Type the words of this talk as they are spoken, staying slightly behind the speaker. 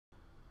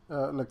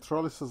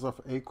Electrolysis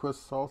of aqueous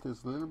salt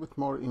is a little bit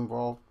more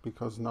involved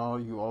because now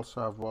you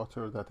also have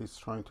water that is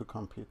trying to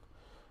compete.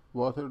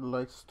 Water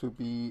likes to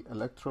be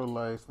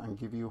electrolyzed and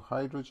give you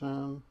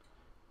hydrogen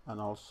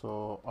and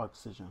also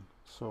oxygen.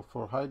 So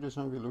for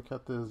hydrogen we look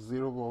at the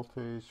 0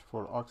 voltage.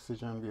 For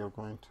oxygen we are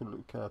going to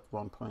look at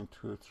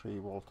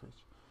 1.23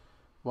 voltage.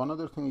 One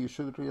other thing you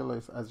should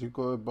realize, as you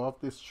go above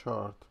this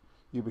chart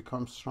you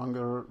become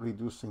stronger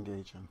reducing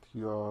agent.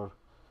 You are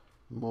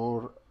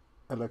more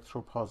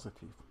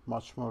electropositive,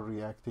 much more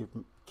reactive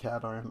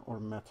cation or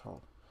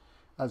metal.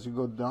 As you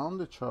go down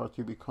the chart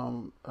you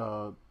become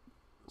a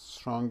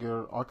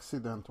stronger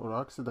oxidant or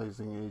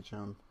oxidizing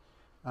agent,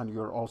 and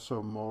you're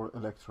also more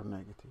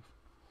electronegative.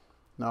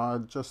 Now I'll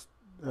just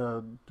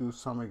do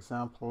some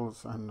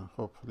examples and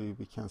hopefully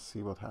we can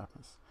see what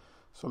happens.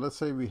 So let's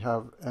say we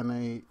have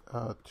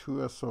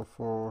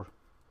Na2SO4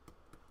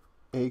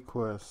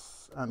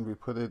 aqueous and we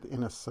put it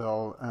in a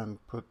cell and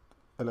put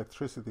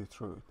electricity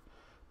through it.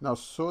 Now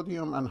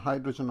sodium and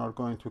hydrogen are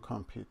going to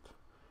compete.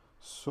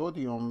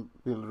 Sodium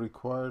will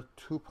require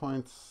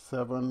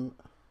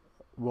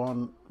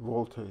 2.71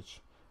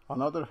 voltage. On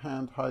the other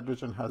hand,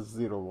 hydrogen has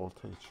 0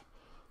 voltage.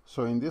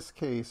 So in this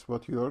case,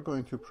 what you are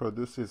going to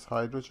produce is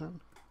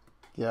hydrogen,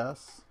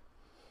 gas,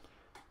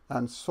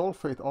 and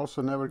sulfate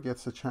also never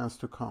gets a chance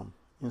to come.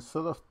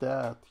 Instead of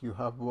that, you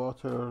have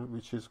water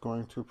which is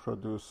going to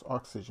produce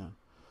oxygen.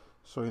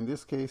 So in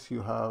this case,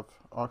 you have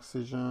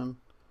oxygen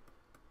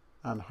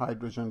and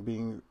hydrogen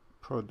being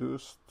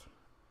produced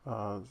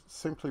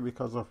simply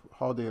because of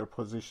how they are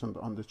positioned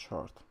on the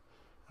chart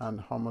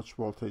and how much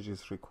voltage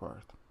is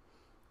required.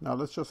 Now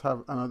let's just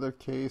have another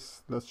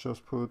case. Let's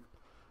just put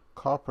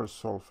copper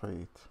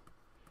sulfate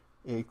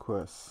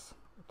aqueous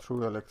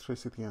through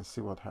electricity and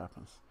see what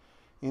happens.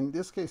 In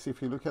this case,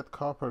 if you look at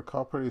copper,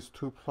 copper is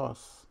 2+,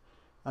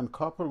 and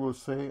copper will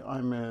say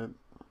I'm a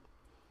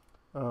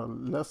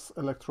less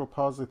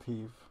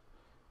electropositive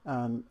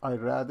and I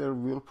rather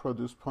will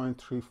produce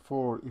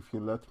 0.34 if you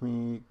let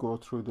me go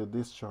through the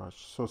discharge.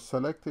 So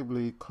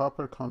selectively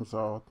copper comes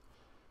out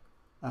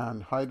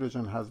and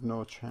hydrogen has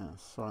no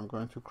chance. So I'm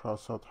going to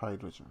cross out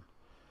hydrogen.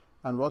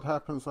 And what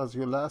happens as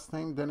your last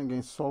name? Then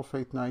again,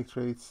 sulfate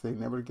nitrates, they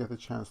never get a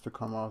chance to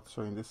come out.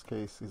 So in this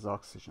case is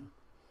oxygen.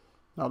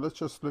 Now let's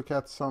just look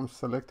at some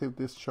selective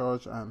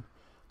discharge and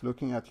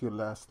looking at your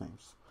last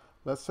names.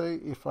 Let's say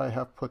if I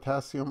have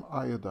potassium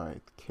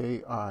iodide,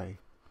 Ki,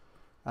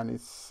 and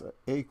it's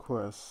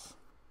aqueous,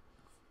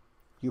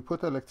 you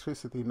put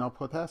electricity. Now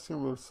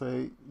potassium will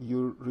say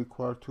you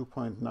require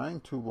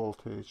 2.92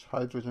 voltage,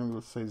 hydrogen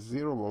will say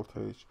 0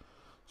 voltage.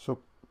 So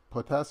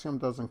potassium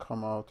doesn't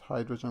come out,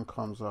 hydrogen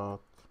comes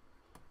out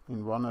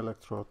in one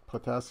electrode.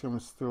 Potassium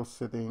is still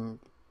sitting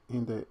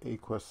in the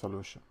aqueous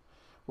solution.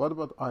 What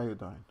about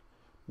iodine?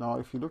 Now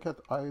if you look at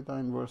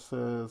iodine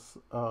versus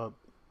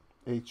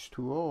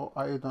H2O,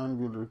 iodine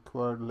will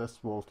require less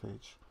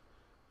voltage.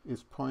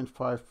 It's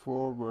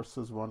 0.54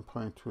 versus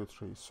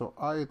 1.23. So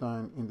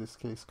iodine in this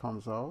case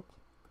comes out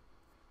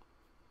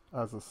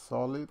as a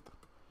solid,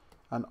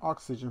 and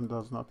oxygen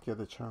does not get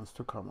a chance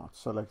to come out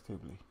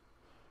selectively.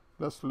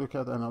 Let's look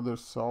at another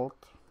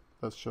salt.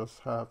 Let's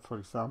just have, for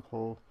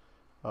example,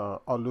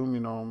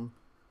 aluminum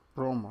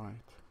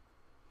bromide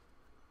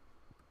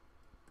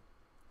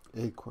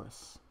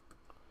aqueous.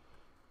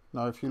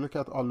 Now if you look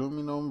at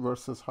aluminum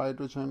versus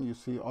hydrogen, you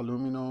see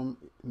aluminum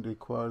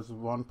requires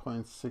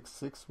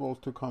 1.66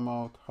 volt to come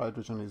out,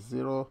 hydrogen is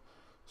 0,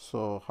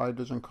 so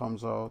hydrogen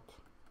comes out,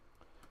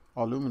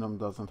 aluminum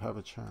doesn't have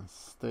a chance,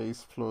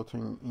 stays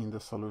floating in the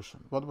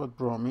solution. What about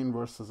bromine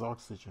versus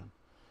oxygen?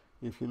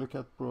 If you look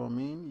at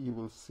bromine, you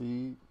will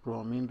see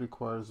bromine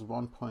requires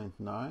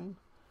 1.9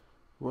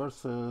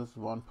 versus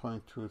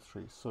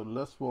 1.23, so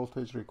less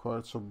voltage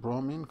required, so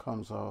bromine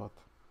comes out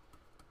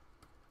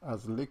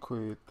as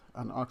liquid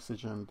and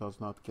oxygen does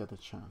not get a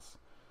chance.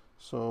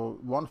 So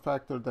one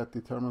factor that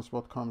determines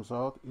what comes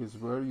out is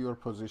where you're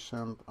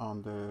positioned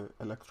on the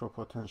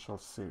electropotential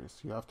series.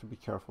 You have to be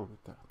careful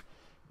with that.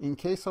 In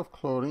case of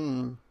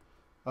chlorine,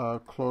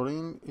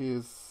 chlorine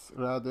is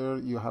rather,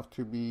 you have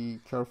to be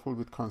careful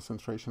with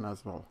concentration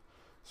as well.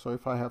 So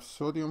if I have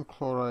sodium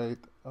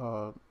chloride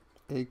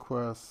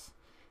aqueous,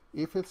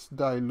 if it's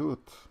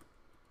dilute,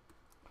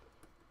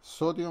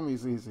 sodium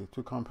is easy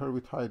to compare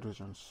with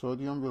hydrogen.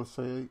 Sodium will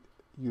say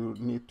you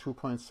need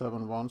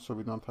 2.71, so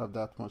we don't have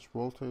that much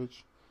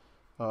voltage.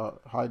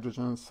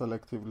 Hydrogen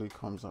selectively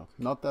comes up.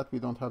 Not that we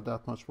don't have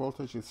that much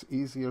voltage, it's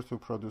easier to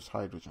produce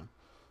hydrogen.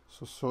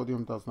 So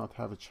sodium does not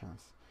have a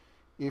chance.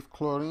 If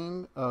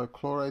chlorine,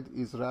 chloride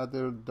is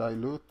rather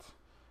dilute,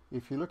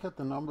 if you look at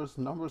the numbers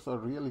are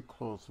really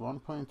close.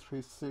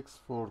 1.36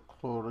 for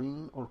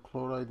chlorine or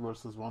chloride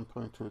versus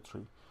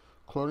 1.23.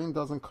 Chlorine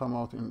doesn't come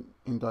out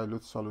in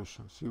dilute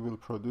solutions. You will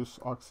produce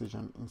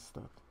oxygen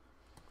instead.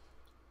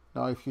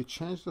 Now if you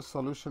change the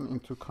solution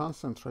into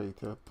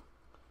concentrated,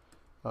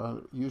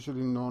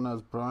 usually known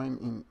as brine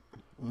in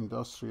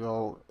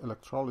industrial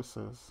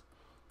electrolysis,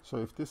 so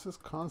if this is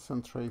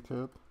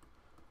concentrated,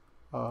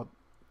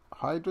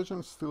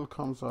 hydrogen still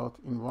comes out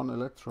in one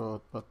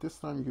electrode, but this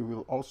time you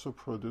will also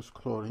produce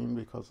chlorine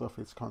because of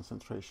its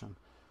concentration.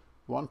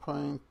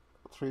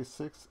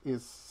 1.36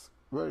 is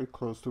very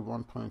close to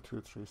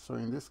 1.23, so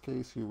in this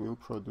case you will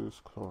produce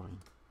chlorine.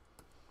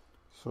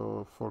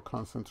 So for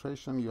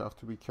concentration you have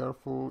to be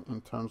careful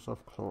in terms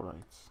of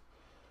chlorides.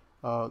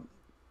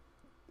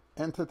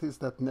 Entities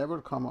that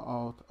never come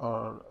out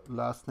are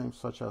last names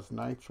such as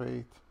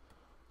nitrate,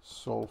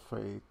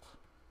 sulfate.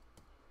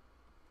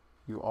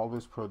 You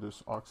always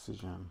produce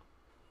oxygen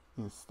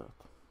instead.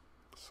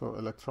 So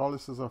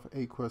electrolysis of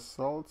aqueous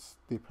salts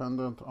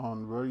dependent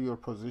on where you're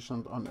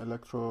positioned on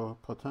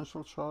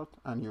electropotential chart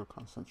and your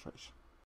concentration.